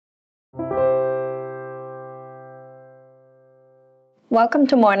Welcome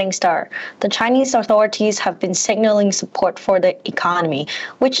to Morningstar. The Chinese authorities have been signaling support for the economy,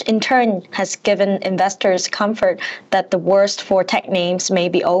 which in turn has given investors comfort that the worst for tech names may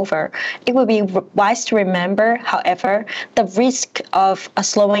be over. It would be wise to remember, however, the risk of a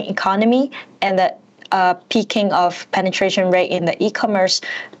slowing economy and the peaking of penetration rate in the e-commerce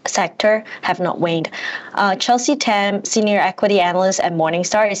sector have not waned. Chelsey Tam, senior equity analyst at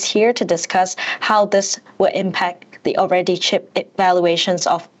Morningstar, is here to discuss how this will impact the already cheap valuations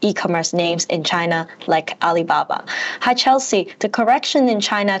of e-commerce names in China like Alibaba. Hi, Chelsey. The correction in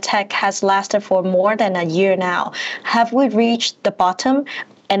China tech has lasted for more than a year now. Have we reached the bottom?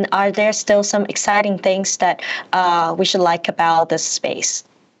 And are there still some exciting things that we should like about this space?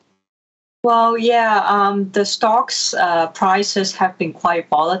 Well, yeah, the stocks prices have been quite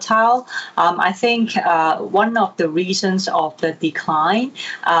volatile. I think one of the reasons of the decline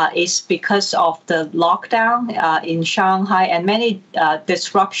is because of the lockdown in Shanghai and many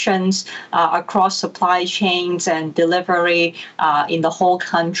disruptions across supply chains and delivery in the whole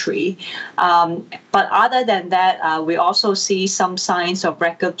country. But other than that, we also see some signs of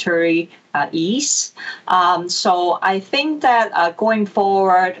regulatory ease. So I think that going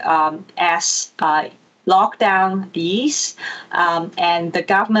forward, as lockdown ease and the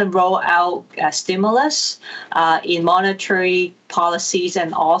government roll out stimulus in monetary policies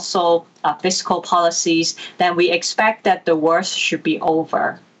and also fiscal policies, then we expect that the worst should be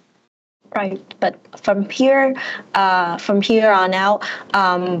over. Right, but from here on out,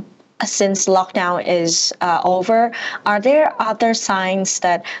 since lockdown is over, are there other signs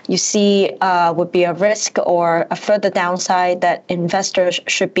that you see would be a risk or a further downside that investors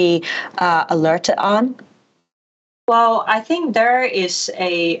should be alerted on? Well, I think there is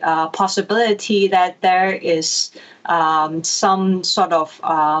a possibility that there is some sort of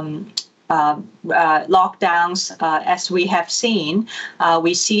lockdowns as we have seen.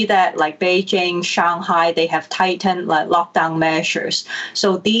 We see that like Beijing, Shanghai, they have tightened lockdown measures.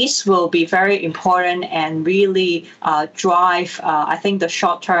 So these will be very important and really drive, I think, the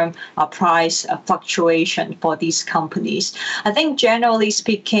short-term price fluctuation for these companies. I think generally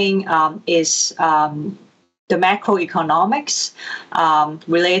speaking is the macroeconomics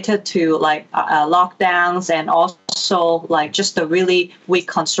related to like lockdowns and also like just the really weak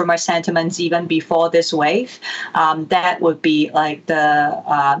consumer sentiments even before this wave. That would be like the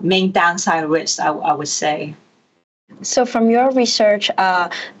main downside risk, I would say. So from your research,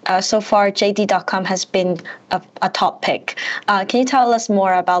 so far JD.com has been a top pick. Can you tell us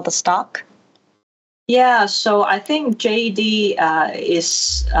more about the stock? Yeah, so I think JD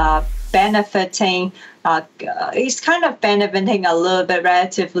is benefiting. It's kind of benefiting a little bit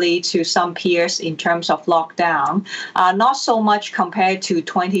relatively to some peers in terms of lockdown, not so much compared to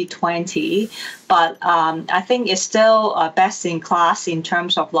 2020, but I think it's still best in class in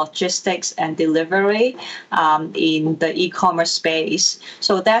terms of logistics and delivery in the e-commerce space.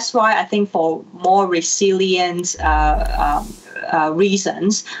 So that's why I think for more resilient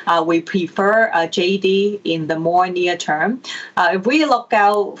reasons, we prefer JD in the more near term. If we look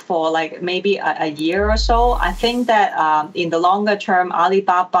out for like maybe a year or so, I think that in the longer term,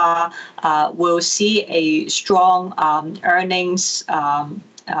 Alibaba will see a strong earnings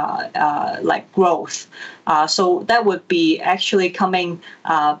like growth. So that would be actually coming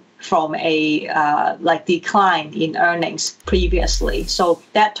from a like decline in earnings previously. So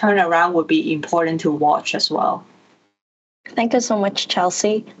that turnaround would be important to watch as well. Thank you so much,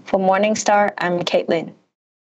 Chelsey. For Morningstar, I'm Caitlin.